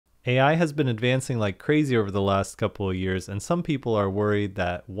AI has been advancing like crazy over the last couple of years, and some people are worried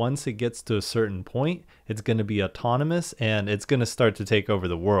that once it gets to a certain point, it's going to be autonomous and it's going to start to take over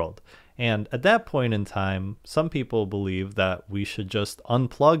the world. And at that point in time, some people believe that we should just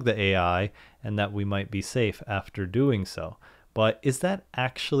unplug the AI and that we might be safe after doing so. But is that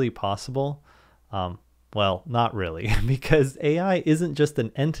actually possible? Um, well, not really, because AI isn't just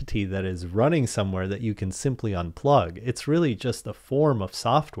an entity that is running somewhere that you can simply unplug. It's really just a form of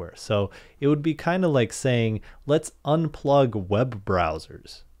software. So it would be kind of like saying, let's unplug web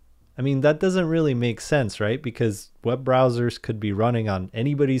browsers. I mean, that doesn't really make sense, right? Because web browsers could be running on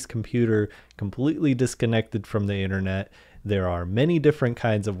anybody's computer, completely disconnected from the internet. There are many different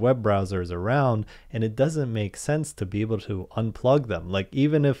kinds of web browsers around, and it doesn't make sense to be able to unplug them. Like,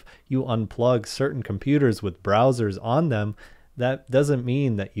 even if you unplug certain computers with browsers on them, that doesn't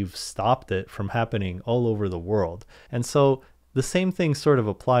mean that you've stopped it from happening all over the world. And so the same thing sort of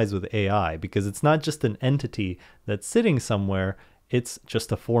applies with AI, because it's not just an entity that's sitting somewhere. It's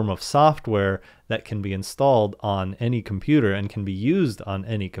just a form of software that can be installed on any computer and can be used on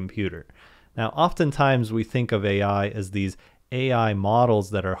any computer. Now, oftentimes we think of AI as these AI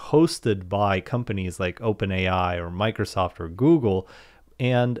models that are hosted by companies like OpenAI or Microsoft or Google.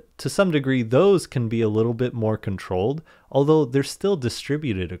 And to some degree, those can be a little bit more controlled, although they're still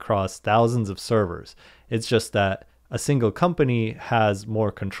distributed across thousands of servers. It's just that a single company has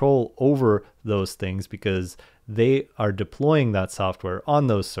more control over those things because they are deploying that software on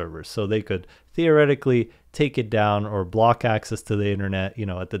those servers. So they could theoretically take it down or block access to the internet,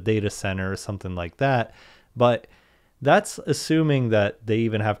 at the data center or something like that. But that's assuming that they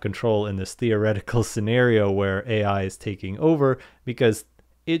even have control in this theoretical scenario where AI is taking over, because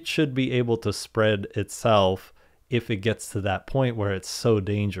it should be able to spread itself if it gets to that point where it's so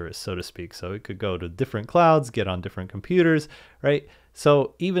dangerous, so to speak. So it could go to different clouds, get on different computers, right?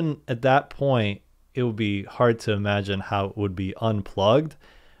 So even at that point, it would be hard to imagine how it would be unplugged.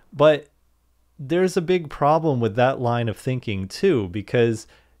 But there's a big problem with that line of thinking too, because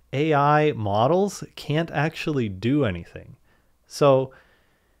AI models can't actually do anything. So,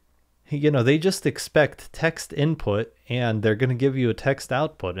 they just expect text input and they're going to give you a text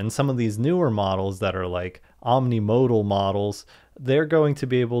output. And some of these newer models that are like omnimodal models, they're going to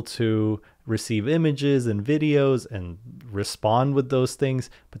be able to receive images and videos and respond with those things,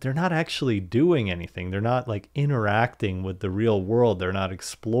 but they're not actually doing anything. They're not like interacting with the real world. They're not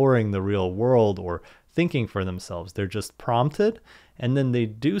exploring the real world or thinking for themselves. They're just prompted and then they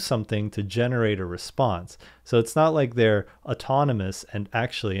do something to generate a response. So it's not like they're autonomous and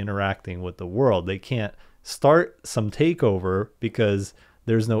actually interacting with the world. They can't start some takeover because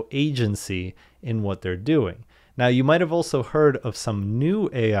there's no agency in what they're doing. Now, you might have also heard of some new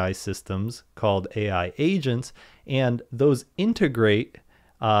AI systems called AI agents, and those integrate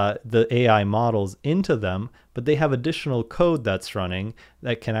the AI models into them, but they have additional code that's running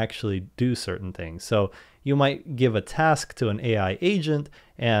that can actually do certain things. So you might give a task to an AI agent,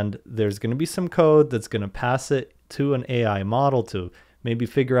 and there's going to be some code that's going to pass it to an AI model to maybe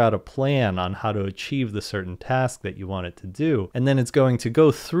figure out a plan on how to achieve the certain task that you want it to do. And then it's going to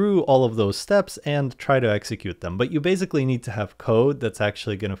go through all of those steps and try to execute them. But you basically need to have code that's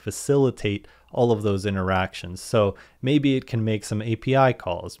actually going to facilitate all of those interactions. So maybe it can make some API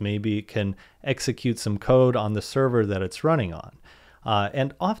calls. Maybe it can execute some code on the server that it's running on.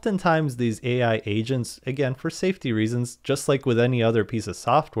 And oftentimes these AI agents, again, for safety reasons, just like with any other piece of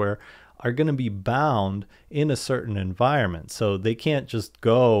software, are going to be bound in a certain environment. So they can't just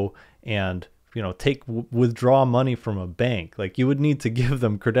go and withdraw money from a bank. Like, you would need to give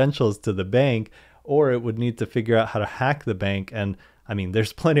them credentials to the bank, or it would need to figure out how to hack the bank. And I mean,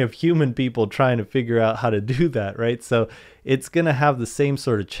 there's plenty of human people trying to figure out how to do that, right? So it's going to have the same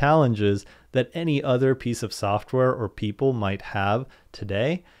sort of challenges that any other piece of software or people might have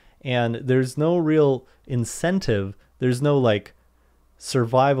today. And there's no real incentive. There's no like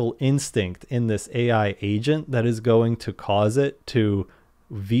survival instinct in this AI agent that is going to cause it to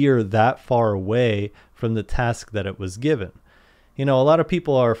veer that far away from the task that it was given. A lot of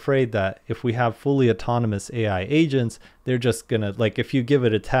people are afraid that if we have fully autonomous AI agents, they're just gonna, like, if you give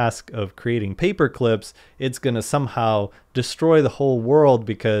it a task of creating paper clips, it's gonna somehow destroy the whole world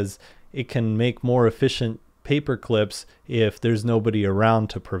because it can make more efficient paper clips if there's nobody around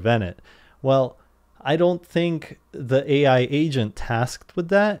to prevent it. Well, I don't think the AI agent tasked with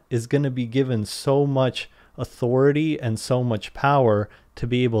that is going to be given so much authority and so much power to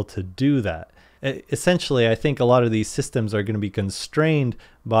be able to do that. Essentially, I think a lot of these systems are going to be constrained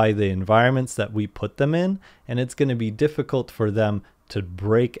by the environments that we put them in, and it's going to be difficult for them to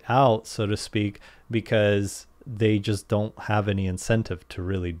break out, so to speak, because they just don't have any incentive to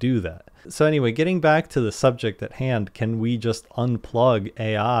really do that. So anyway, getting back to the subject at hand, can we just unplug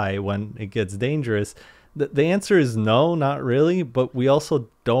AI when it gets dangerous? The answer is no, not really, but we also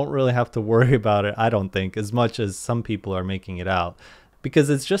don't really have to worry about it, I don't think, as much as some people are making it out.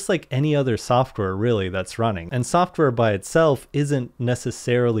 Because it's just like any other software really that's running. And software by itself isn't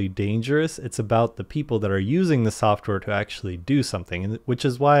necessarily dangerous. It's about the people that are using the software to actually do something, which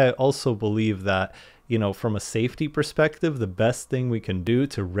is why I also believe that, you know, from a safety perspective, the best thing we can do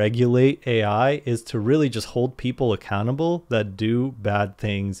to regulate AI is to really just hold people accountable that do bad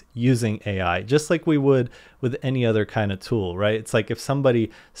things using AI, just like we would with any other kind of tool, right? It's like if somebody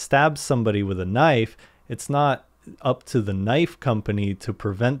stabs somebody with a knife, it's not up to the knife company to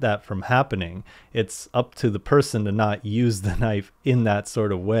prevent that from happening. It's up to the person to not use the knife in that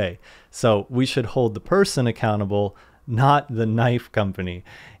sort of way. So we should hold the person accountable, not the knife company.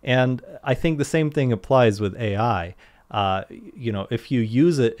 And I think the same thing applies with AI. You know, if you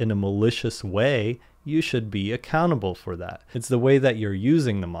use it in a malicious way, you should be accountable for that. It's the way that you're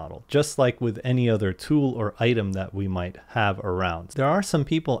using the model, just like with any other tool or item that we might have around. There are some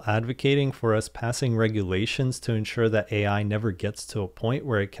people advocating for us passing regulations to ensure that AI never gets to a point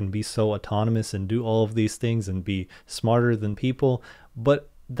where it can be so autonomous and do all of these things and be smarter than people, but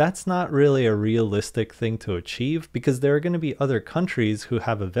that's not really a realistic thing to achieve, because there are going to be other countries who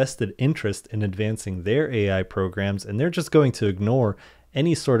have a vested interest in advancing their AI programs, and they're just going to ignore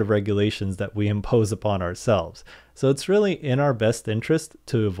any sort of regulations that we impose upon ourselves. So it's really in our best interest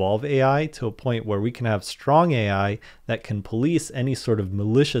to evolve AI to a point where we can have strong AI that can police any sort of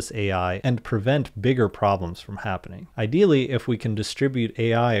malicious AI and prevent bigger problems from happening. Ideally, if we can distribute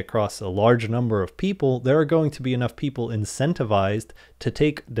AI across a large number of people, there are going to be enough people incentivized to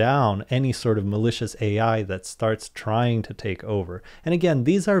take down any sort of malicious AI that starts trying to take over. And again,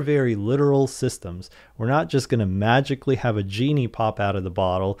 these are very literal systems. We're not just going to magically have a genie pop out of the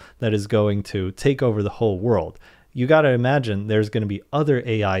bottle that is going to take over the whole world. You got to imagine there's going to be other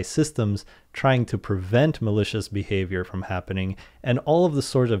AI systems trying to prevent malicious behavior from happening, and all of the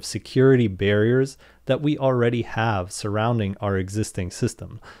sort of security barriers that we already have surrounding our existing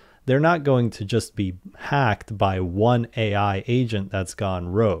system. They're not going to just be hacked by one AI agent that's gone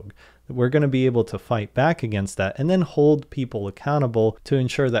rogue. We're going to be able to fight back against that and then hold people accountable to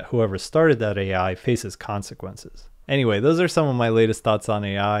ensure that whoever started that AI faces consequences. Anyway, those are some of my latest thoughts on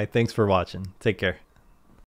AI. Thanks for watching. Take care.